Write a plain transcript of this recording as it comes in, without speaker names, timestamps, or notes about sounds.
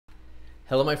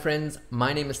Hello my friends,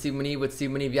 my name is Steve Munive with Steve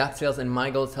Munive Yacht Sales, and my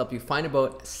goal is to help you find a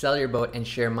boat, sell your boat, and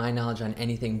share my knowledge on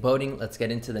anything boating. Let's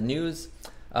get into the news.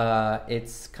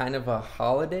 It's kind of a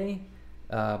holiday.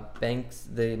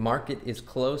 The market is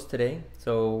closed today,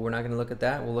 so we're not going to look at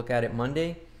that. We'll look at it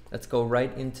Monday. Let's go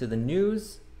right into the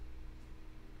news.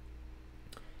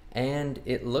 And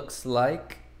it looks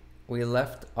like we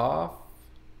left off.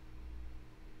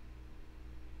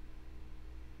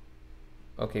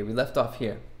 Okay, we left off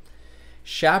here.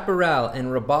 Chaparral and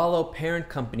Robalo parent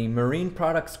company Marine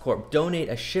Products Corp. donate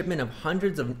a shipment of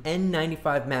hundreds of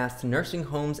N95 masks to nursing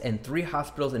homes and 3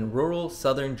 hospitals in rural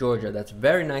southern Georgia. That's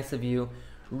very nice of you.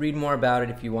 Read more about it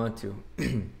if you want to.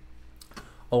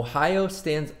 Ohio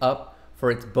stands up for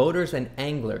its boaters and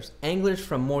anglers. Anglers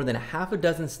from more than half a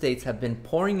dozen states have been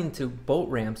pouring into boat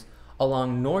ramps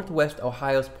along northwest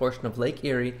Ohio's portion of Lake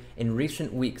Erie in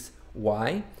recent weeks.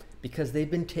 Why? Because they've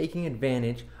been taking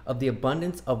advantage of the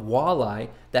abundance of walleye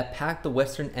that pack the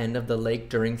western end of the lake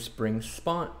during spring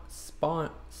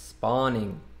spawning.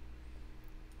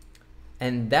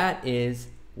 And that is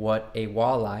what a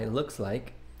walleye looks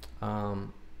like.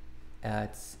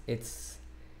 It's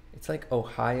like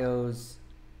Ohio's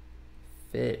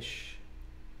fish.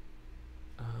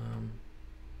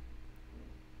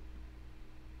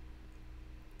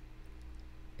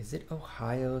 Is it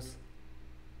Ohio's?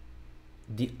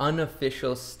 The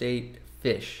unofficial state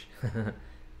fish.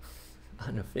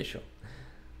 Unofficial.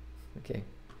 Okay.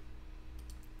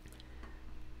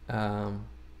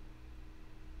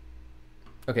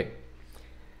 Okay.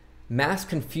 Mass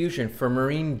confusion for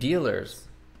marine dealers.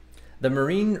 The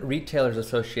Marine Retailers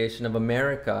Association of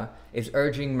America is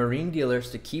urging marine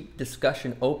dealers to keep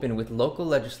discussion open with local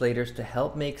legislators to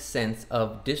help make sense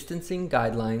of distancing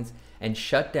guidelines and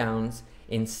shutdowns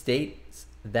in states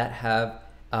that have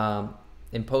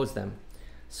impose them.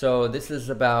 So this is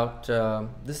about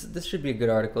this should be a good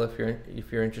article if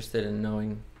you're interested in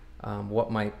knowing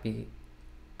what might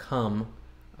become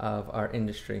of our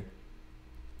industry.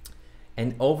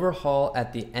 An overhaul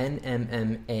at the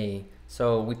NMMA.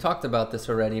 So we talked about this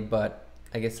already, but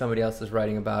I guess somebody else is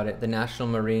writing about it. The National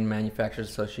Marine Manufacturers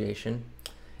Association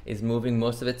is moving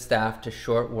most of its staff to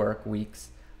short work weeks,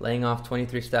 laying off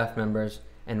 23 staff members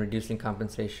and reducing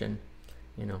compensation,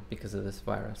 because of this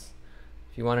virus.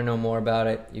 If you want to know more about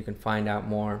it, you can find out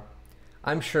more.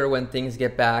 I'm sure when things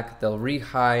get back, they'll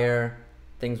rehire.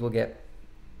 Things will get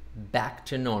back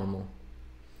to normal.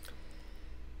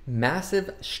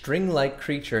 Massive string-like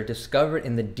creature discovered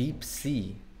in the deep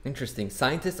sea. Interesting.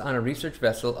 Scientists on a research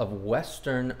vessel of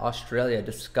Western Australia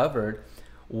discovered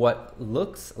what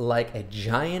looks like a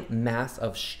giant mass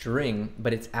of string,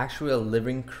 but it's actually a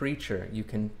living creature. You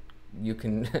can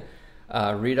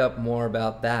read up more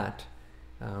about that.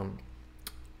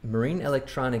 Marine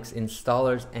electronics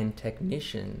installers and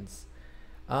technicians.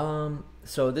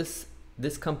 So this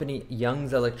company,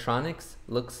 Young's Electronics,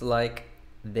 looks like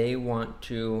they want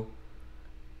to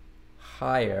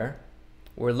hire.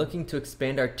 We're looking to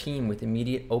expand our team with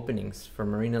immediate openings for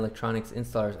marine electronics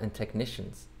installers and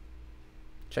technicians.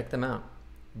 Check them out.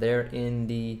 They're in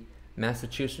the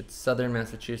southern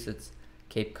Massachusetts,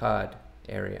 Cape Cod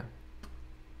area.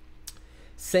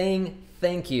 Saying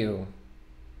thank you.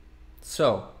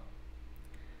 So,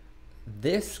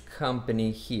 this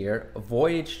company here,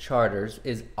 Voyage Charters,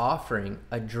 is offering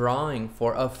a drawing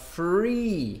for a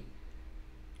free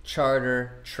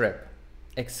charter trip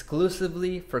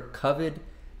exclusively for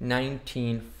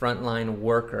COVID-19 frontline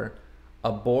worker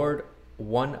aboard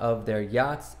one of their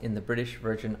yachts in the British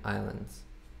Virgin Islands.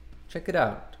 Check it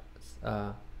out.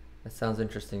 That sounds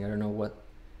interesting. I don't know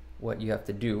what you have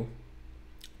to do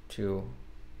to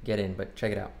get in, but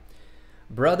check it out.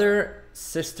 Brother,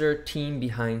 sister team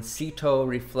behind CETO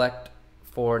reflect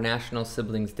for National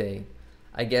Siblings Day.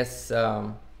 I guess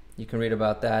you can read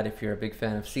about that if you're a big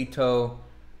fan of CETO.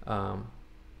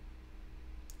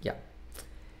 Yeah.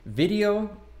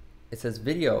 Video. It says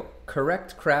video.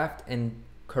 Correct Craft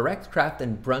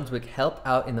and Brunswick help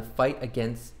out in the fight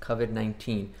against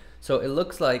COVID-19. So it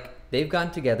looks like they've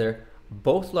gone together.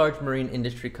 Both large marine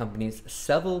industry companies,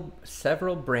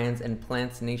 several brands and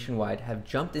plants nationwide have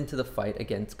jumped into the fight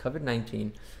against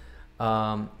COVID-19,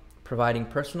 providing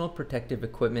personal protective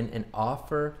equipment and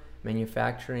offer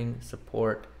manufacturing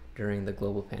support during the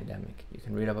global pandemic. You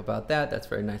can read up about that. That's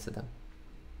very nice of them.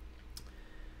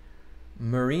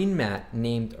 Marine Mat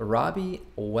named Robbie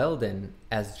Weldon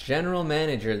as general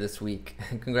manager this week.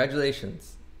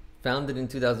 Congratulations. Founded in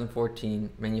 2014,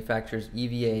 manufactures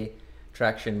EVA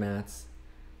traction mats.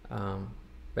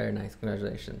 Very nice.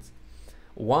 Congratulations.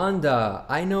 Wanda.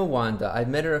 I know Wanda. I've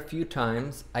met her a few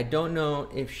times. I don't know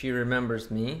if she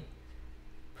remembers me.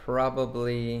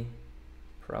 Probably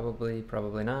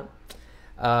Probably not.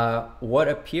 What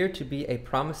appeared to be a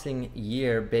promising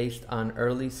year based on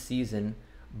early season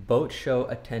boat show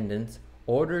attendance,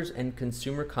 orders, and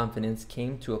consumer confidence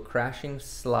came to a crashing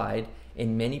slide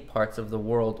in many parts of the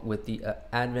world with the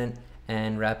advent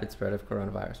and rapid spread of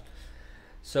coronavirus.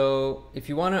 So if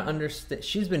you want to understand,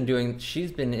 she's been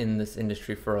in this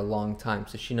industry for a long time,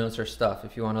 so she knows her stuff.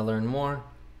 If you want to learn more,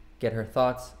 get her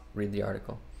thoughts, read the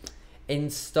article.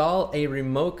 Install a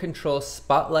remote control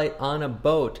spotlight on a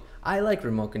boat. I like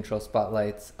remote control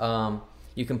spotlights.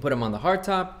 You can put them on the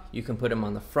hardtop. You can put them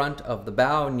on the front of the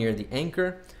bow near the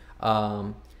anchor.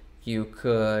 You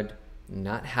could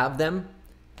not have them.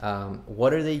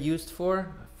 What are they used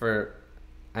for?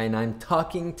 And I'm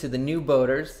talking to the new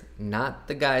boaters, not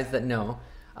the guys that know.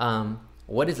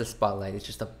 What is a spotlight? It's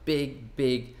just a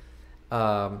big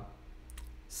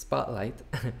spotlight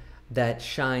that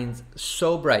shines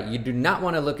so bright. You do not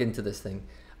want to look into this thing.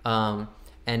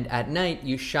 And at night,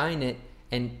 you shine it,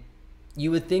 and you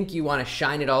would think you want to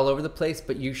shine it all over the place,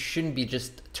 but you shouldn't be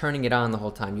just turning it on the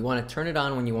whole time. You want to turn it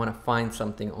on when you want to find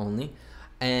something only.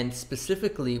 And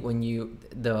specifically when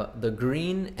the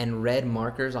green and red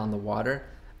markers on the water,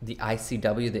 the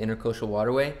ICW, the intercoastal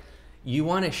waterway, you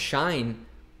want to shine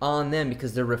on them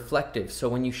because they're reflective. So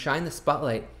when you shine the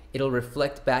spotlight, it'll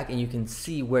reflect back and you can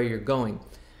see where you're going.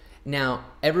 Now,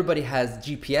 everybody has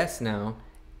GPS now,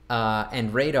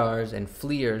 and radars and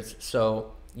FLIRs,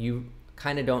 so you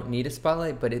kind of don't need a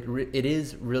spotlight, but it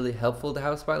is really helpful to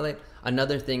have a spotlight.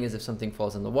 Another thing is if something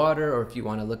falls in the water, or if you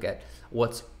want to look at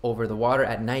what's over the water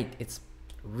at night, it's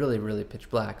really pitch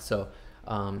black, so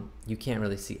you can't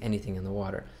really see anything in the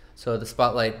water. So the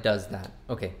spotlight does that.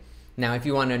 Okay, now if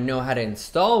you want to know how to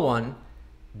install one,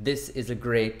 this is a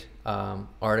great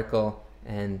article,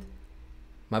 and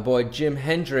my boy Jim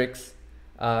Hendricks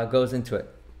goes into it.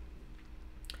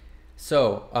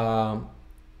 So,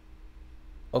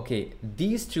 okay,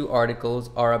 these two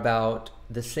articles are about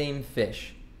the same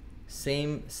fish.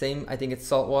 Same, I think it's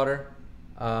saltwater.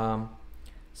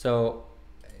 So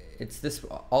it's this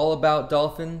all about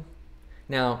dolphin.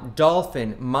 Now,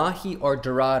 dolphin, mahi, or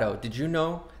dorado. Did you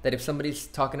know that if somebody's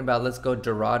talking about let's go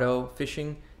dorado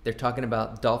fishing, they're talking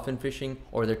about dolphin fishing,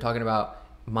 or they're talking about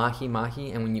mahi,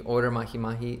 and when you order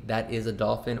mahi, that is a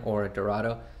dolphin or a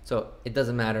dorado. So it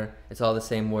doesn't matter. It's all the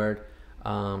same word.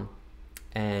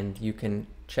 And you can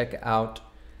check out,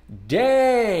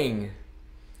 you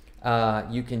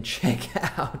can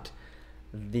check out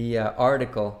the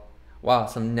article. Wow,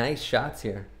 some nice shots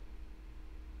here.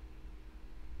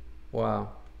 Wow.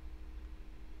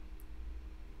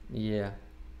 Yeah.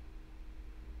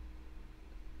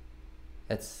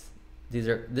 This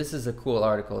is a cool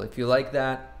article. If you like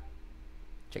that,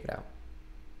 check it out.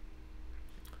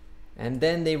 And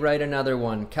then they write another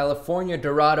one, California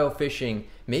Dorado fishing.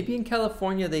 Maybe in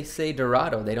California they say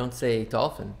Dorado, they don't say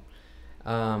dolphin.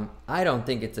 I don't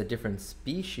think it's a different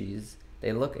species.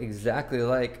 They look exactly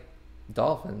like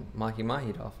dolphin, mahi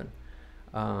dolphin.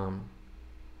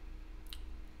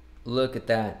 Look at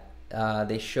that.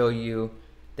 They show you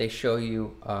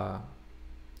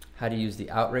how to use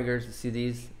the outriggers. You see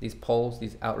these poles,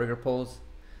 these outrigger poles.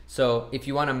 So if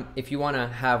you wanna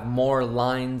have more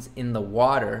lines in the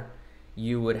water,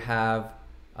 you would have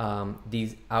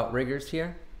these outriggers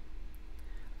here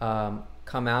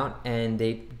come out, and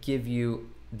they give you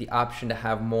the option to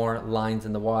have more lines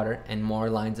in the water, and more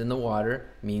lines in the water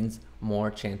means more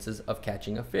chances of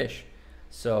catching a fish.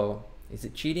 So is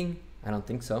it cheating? I don't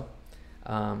think so.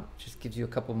 Just gives you a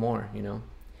couple more, you know.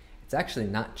 It's actually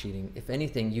not cheating. If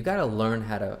anything, you got to learn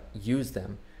how to use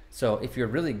them. So if you're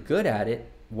really good at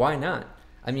it, why not?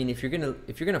 I mean, if you're gonna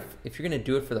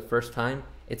do it for the first time,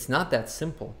 it's not that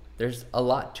simple. There's a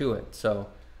lot to it. So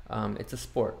it's a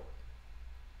sport.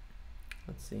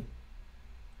 Let's see.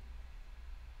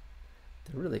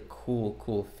 They're really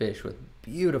cool fish with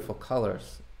beautiful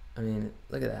colors. I mean,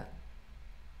 look at that.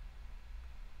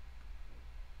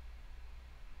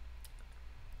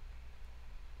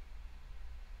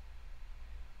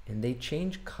 And they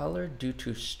change color due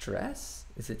to stress?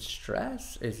 Is it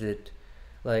stress? Is it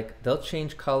like they'll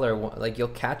change color, like you'll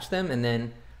catch them and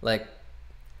then like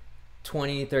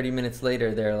 20-30 minutes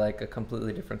later they're like a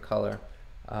completely different color.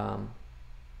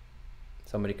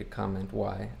 Somebody could comment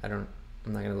why. I'm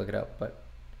not gonna look it up, but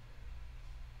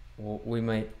we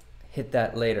might hit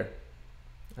that later,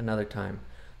 another time.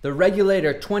 The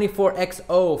Regulator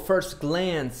 24XO first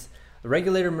glance. The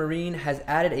Regulator Marine has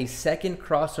added a second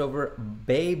crossover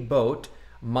bay boat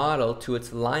model to its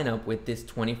lineup with this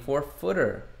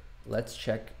 24-footer. Let's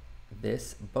check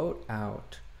this boat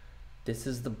out. This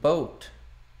is the boat.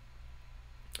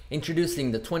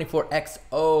 Introducing the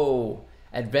 24XO,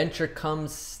 Adventure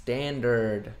comes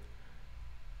standard.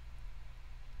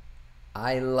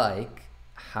 I like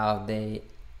how they're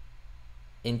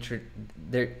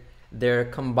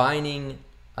combining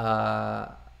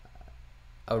a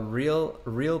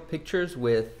real pictures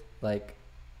with like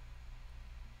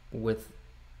is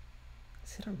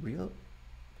it a real?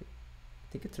 I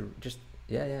think it's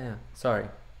yeah. Sorry,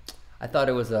 I thought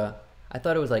it was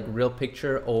like real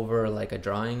picture over like a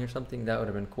drawing or something. That would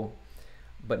have been cool,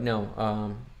 but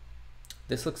no.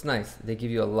 This looks nice. They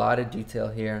give you a lot of detail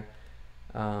here.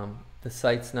 The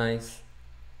site's nice.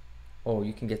 Oh,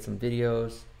 you can get some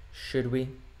videos. Should we?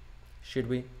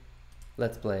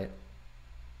 Let's play it.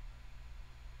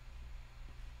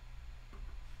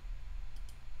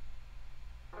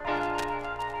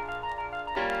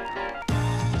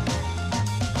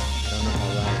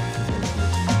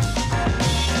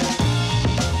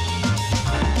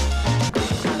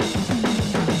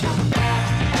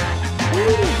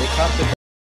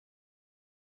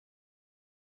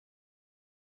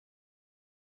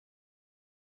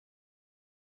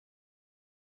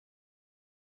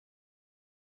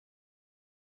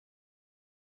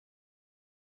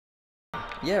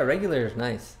 Yeah, Regulator's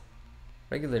nice.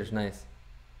 Regulator's nice.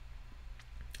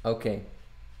 Okay,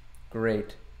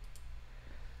 great.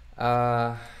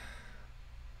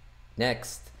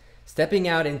 Next, stepping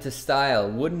out into style,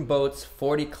 wooden boats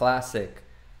 40 classic.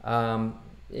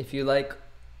 If you like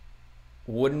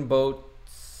wooden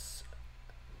boats,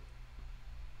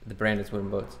 the brand is Wooden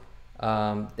Boats.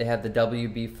 They have the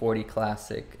WB40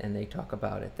 classic and they talk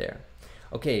about it there.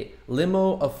 Okay,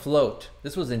 limo afloat.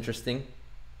 This was interesting.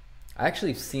 I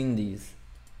actually have seen these.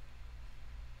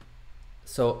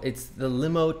 So it's the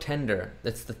limo tender.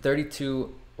 That's the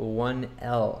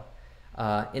 321L.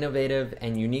 Innovative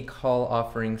and unique hull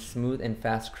offering smooth and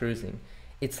fast cruising.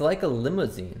 It's like a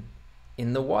limousine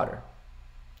in the water.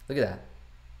 Look at that.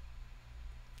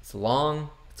 It's long,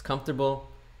 it's comfortable,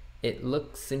 it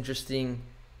looks interesting.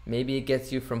 Maybe it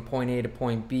gets you from point A to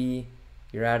point B.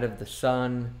 You're out of the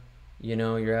sun, you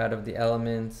know, you're out of the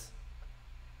elements.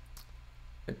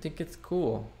 I think it's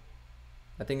cool.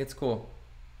 I think it's cool.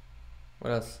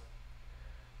 What else?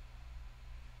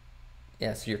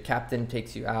 Yeah, so your captain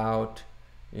takes you out,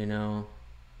 you know,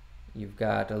 you've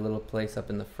got a little place up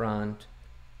in the front.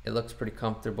 It looks pretty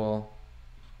comfortable.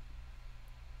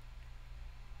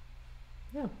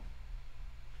 Yeah.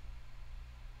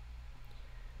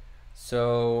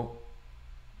 So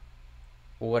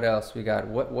what else we got?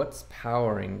 What's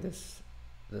powering this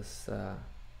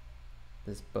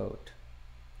boat?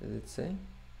 Does it say?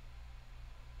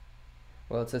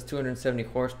 Well, it says 270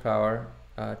 horsepower,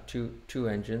 two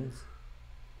engines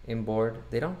inboard.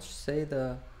 They don't say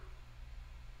the.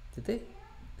 Did they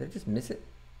just miss it?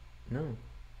 No.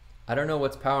 I don't know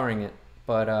what's powering it,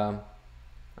 but I'm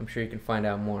sure you can find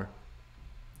out more.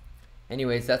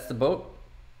 Anyways, that's the boat.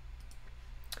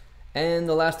 And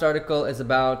the last article is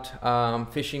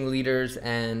about fishing leaders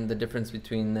and the difference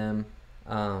between them.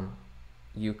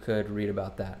 You could read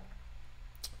about that.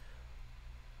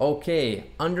 Okay,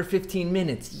 under 15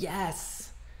 minutes,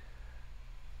 yes!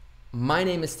 My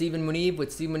name is Stephen Munive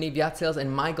with Steve Munive Yacht Sales,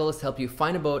 and my goal is to help you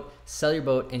find a boat, sell your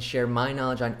boat, and share my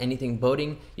knowledge on anything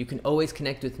boating. You can always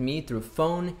connect with me through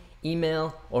phone,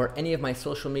 email, or any of my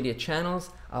social media channels.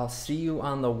 I'll see you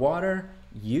on the water.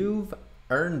 You've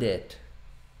earned it.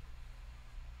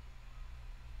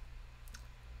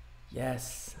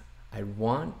 Yes, I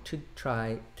want to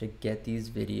try to get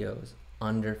these videos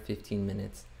under 15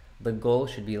 minutes. The goal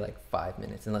should be like 5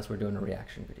 minutes, unless we're doing a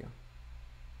reaction video.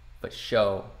 But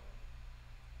show